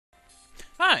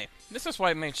Hi, this is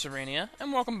White Mage Serenia,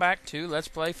 and welcome back to Let's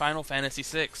Play Final Fantasy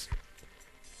VI.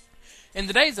 In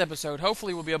today's episode,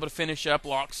 hopefully we'll be able to finish up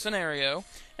Locke's scenario,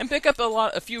 and pick up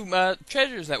a few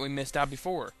treasures that we missed out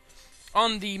before.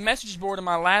 On the message board in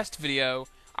my last video,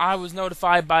 I was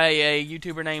notified by a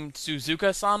YouTuber named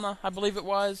Suzuka-sama, I believe it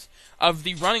was, of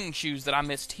the running shoes that I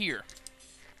missed here.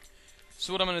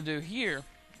 So what I'm going to do here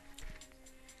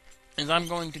is I'm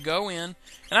going to go in,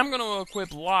 and I'm going to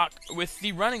equip Locke with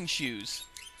the running shoes.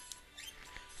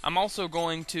 I'm also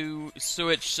going to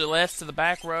switch Celeste to the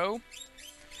back row,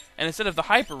 and instead of the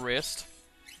Hyper Wrist,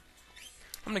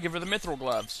 I'm going to give her the Mithril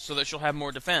Gloves, so that she'll have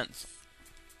more defense.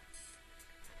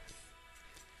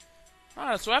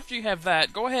 Alright, so after you have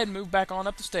that, go ahead and move back on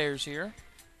up the stairs here.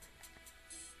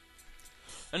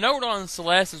 A note on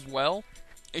Celeste as well,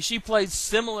 is she plays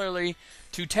similarly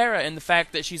to Terra in the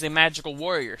fact that she's a magical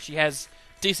warrior. She has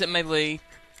decent melee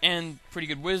and pretty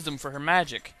good wisdom for her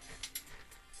magic.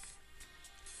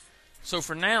 So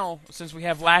for now, since we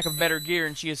have lack of better gear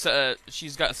and she's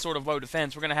got sort of low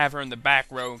defense, we're going to have her in the back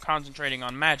row, concentrating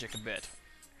on magic a bit.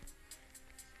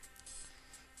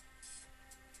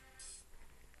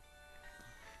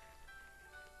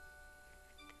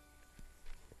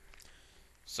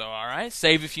 So alright,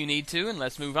 save if you need to, and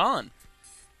let's move on.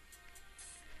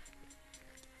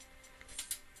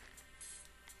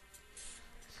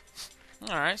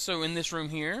 Alright, so in this room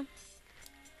here,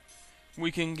 we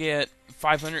can get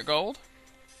 500 gold,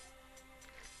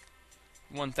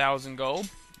 1,000 gold,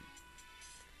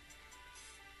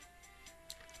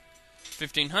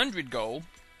 1,500 gold,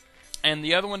 and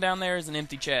the other one down there is an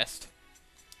empty chest.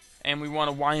 And we want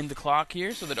to wind the clock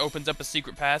here so that it opens up a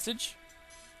secret passage.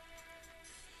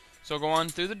 So go on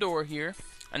through the door here,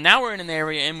 and now we're in an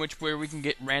area in where we can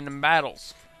get random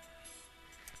battles.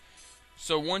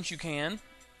 So once you can,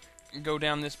 go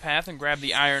down this path and grab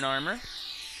the iron armor.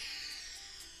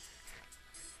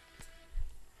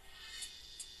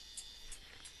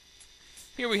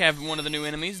 Here we have one of the new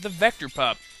enemies, the Vector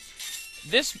Pup.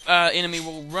 This enemy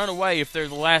will run away if they're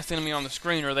the last enemy on the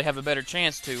screen, or they have a better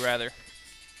chance to, rather.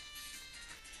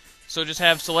 So just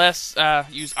have Celeste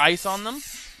use ice on them.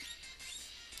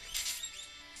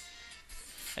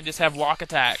 And just have Locke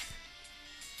attack.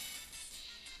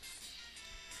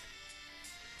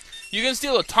 You can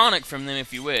steal a tonic from them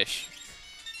if you wish.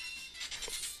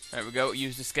 There we go,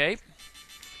 used escape.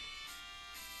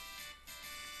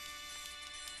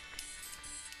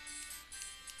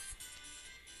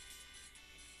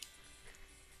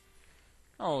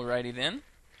 Alrighty then.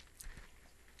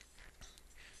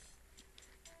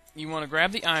 You want to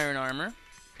grab the iron armor.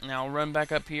 Now run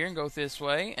back up here and go this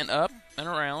way and up and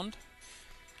around.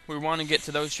 We want to get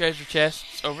to those treasure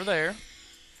chests over there.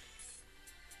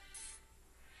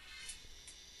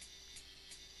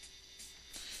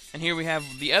 And here we have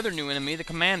the other new enemy, the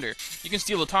Commander. You can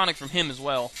steal a tonic from him as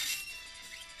well.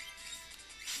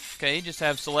 Okay, just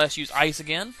have Celeste use ice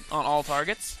again on all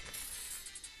targets.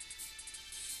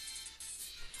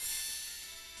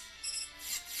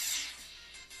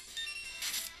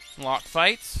 Locke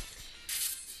fights.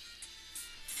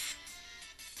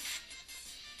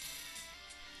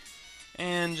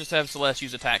 And just have Celeste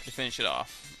use attack to finish it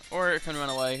off. Or it can run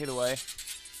away, either way.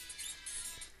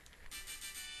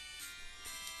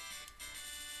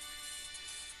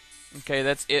 Okay,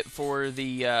 that's it for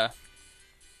the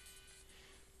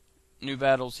new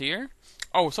battles here.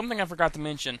 Oh, something I forgot to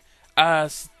mention.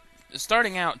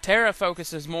 Starting out, Terra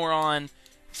focuses more on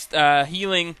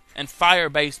healing and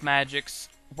fire-based magics,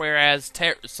 whereas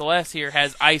Celeste here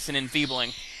has ice and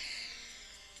enfeebling.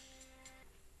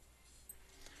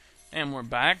 And we're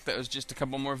back. That was just a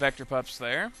couple more Vector Pups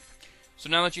there. So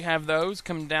now that you have those,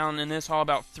 come down in this hall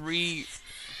about 3...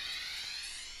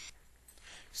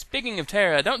 Speaking of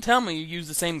Terra, don't tell me you use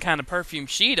the same kind of perfume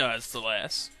she does,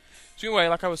 Celeste. So anyway,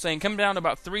 like I was saying, come down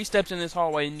about 3 steps in this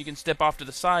hallway and you can step off to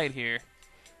the side here.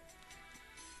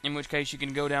 In which case you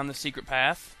can go down the secret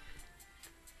path.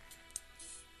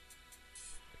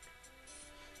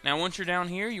 Now once you're down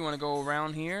here, you want to go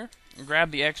around here and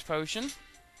grab the X potion.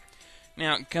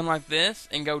 Now come like this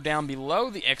and go down below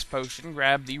the X potion,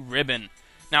 grab the ribbon.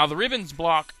 Now the ribbons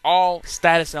block all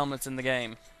status elements in the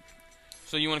game.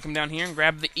 So you want to come down here and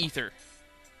grab the ether.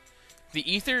 The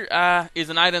ether is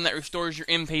an item that restores your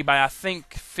MP by, I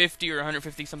think, 50 or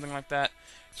 150, something like that.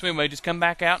 So anyway, just come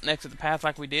back out and exit the path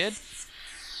like we did.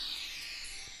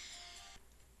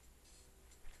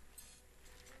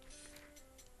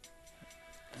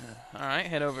 Alright,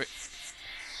 head over.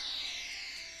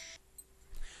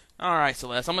 Alright,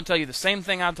 Celeste, I'm going to tell you the same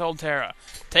thing I told Terra.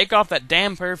 Take off that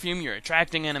damn perfume, you're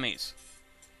attracting enemies.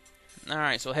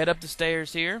 Alright, so head up the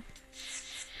stairs here.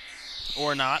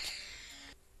 Or not.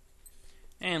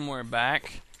 And we're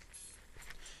back.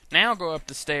 Now go up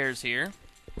the stairs here.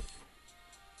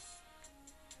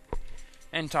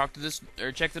 And talk to this,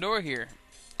 or check the door here.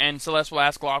 And Celeste will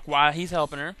ask Locke why he's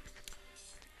helping her.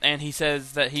 And he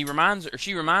says that she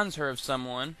reminds her of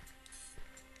someone.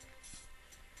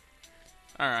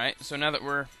 Alright, so now that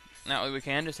we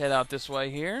can, just head out this way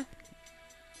here.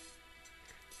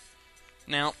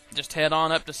 Now, just head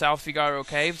on up to South Figaro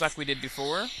Caves like we did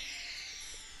before.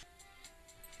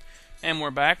 And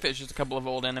we're back. There's just a couple of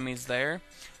old enemies there.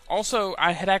 Also,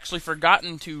 I had actually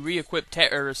forgotten to re-equip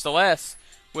Celeste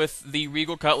with the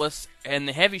Regal Cutlass and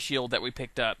the Heavy Shield that we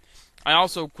picked up. I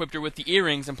also equipped her with the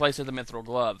earrings in place of the Mithril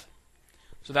Glove.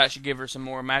 So that should give her some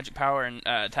more magic power and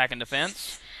attack and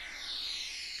defense.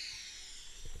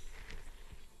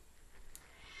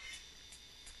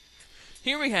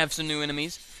 Here we have some new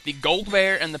enemies, the Gold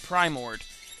Bear and the Primord.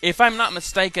 If I'm not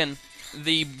mistaken,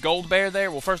 the Gold Bear there,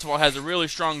 well, first of all, has a really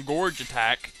strong Gorge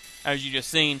attack, as you just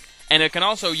seen, and it can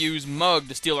also use Mug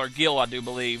to steal our gil, I do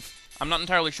believe. I'm not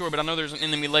entirely sure, but I know there's an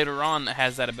enemy later on that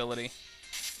has that ability.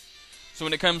 So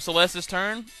when it comes to Celeste's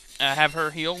turn, have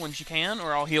her heal when she can,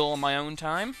 or I'll heal on my own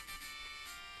time.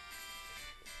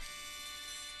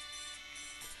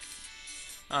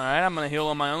 Alright, I'm going to heal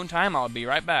on my own time. I'll be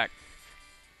right back.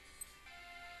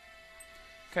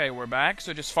 Okay, we're back,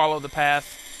 so just follow the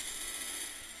path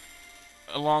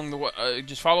along the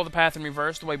just follow the path in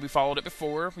reverse the way we followed it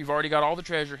before. We've already got all the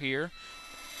treasure here.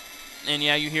 And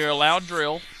yeah, you hear a loud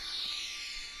drill.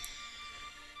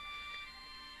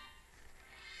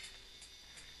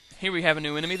 Here we have a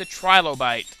new enemy, the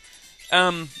Trilobite.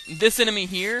 This enemy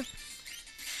here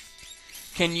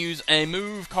can use a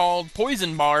move called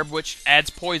Poison Barb, which adds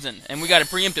poison. And we got a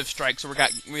preemptive strike, so we're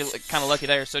kind of lucky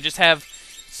there. So just have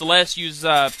Celeste use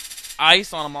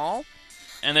ice on them all.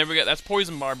 And there we go, that's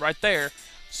Poison Barb right there.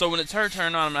 So when it's her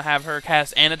turn on, I'm going to have her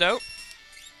cast Antidote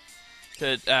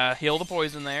to heal the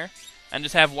poison there. And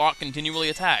just have Locke continually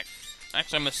attack.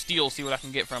 Actually, I'm going to steal, see what I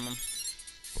can get from him.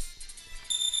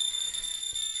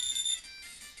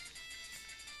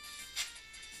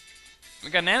 We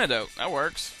got an antidote. That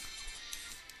works.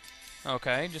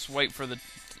 Okay, just wait for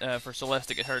for Celeste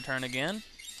to get her turn again.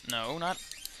 No, not.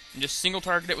 Just single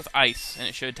target it with ice, and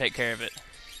it should take care of it.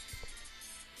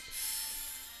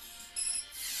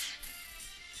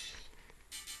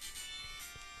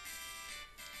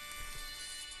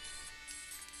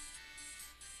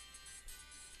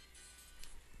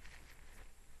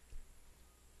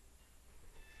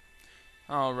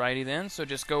 Alrighty then, so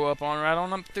just go right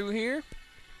on up through here.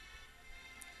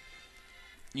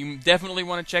 You definitely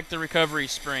want to check the recovery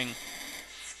spring.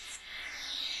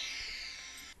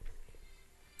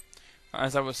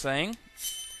 As I was saying.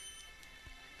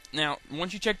 Now,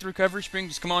 once you check the recovery spring,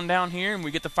 just come on down here and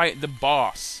we get to fight the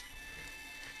boss.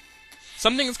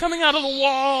 Something is coming out of the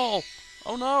wall!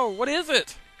 Oh no, what is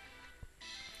it?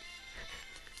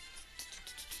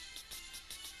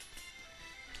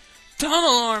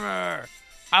 Tunnel armor!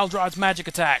 I'll draw its magic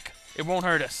attack. It won't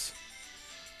hurt us.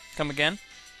 Come again?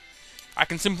 I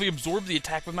can simply absorb the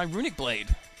attack with my runic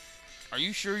blade. Are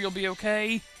you sure you'll be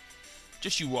okay?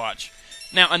 Just you watch.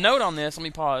 Now, a note on this, let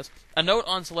me pause. A note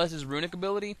on Celeste's runic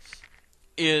ability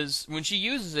is when she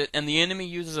uses it and the enemy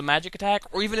uses a magic attack,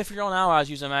 or even if your own allies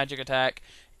use a magic attack,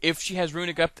 if she has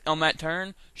runic up on that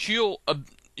turn, she'll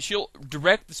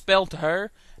direct the spell to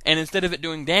her, and instead of it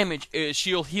doing damage,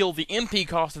 she'll heal the MP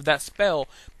cost of that spell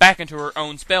back into her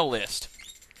own spell list.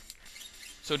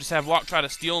 So just have Locke try to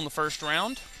steal in the first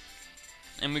round.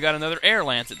 And we got another air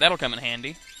lancet. That'll come in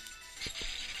handy.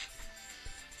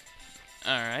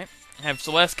 Alright. Have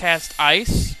Celeste cast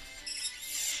ice.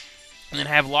 And then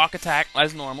have Locke attack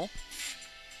as normal.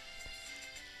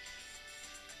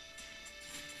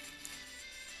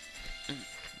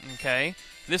 Okay.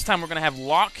 This time we're going to have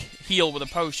Locke heal with a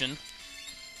potion.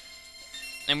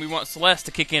 And we want Celeste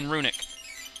to kick in runic.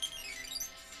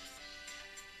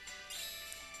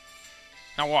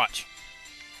 Now watch.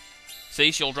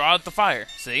 See, she'll draw out the fire.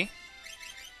 See?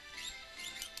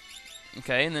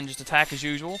 Okay, and then just attack as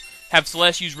usual. Have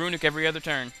Celeste use runic every other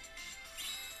turn.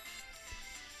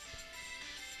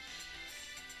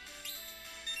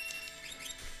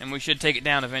 And we should take it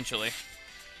down eventually.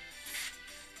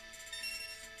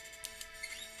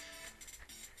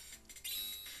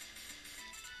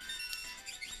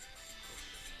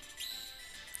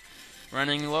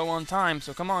 Running low on time,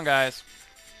 so come on, guys.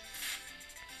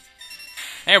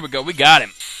 There we go, we got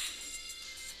him.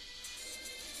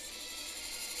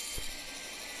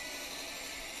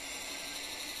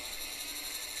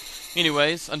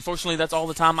 Anyways, unfortunately that's all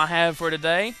the time I have for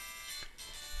today.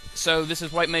 So this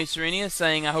is White Mage Serenia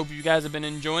saying I hope you guys have been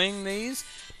enjoying these.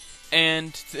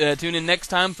 and tune in next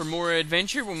time for more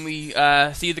adventure when we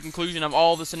see the conclusion of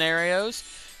all the scenarios,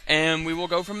 and we will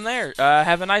go from there.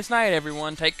 Have a nice night,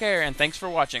 everyone. Take care, and thanks for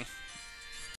watching.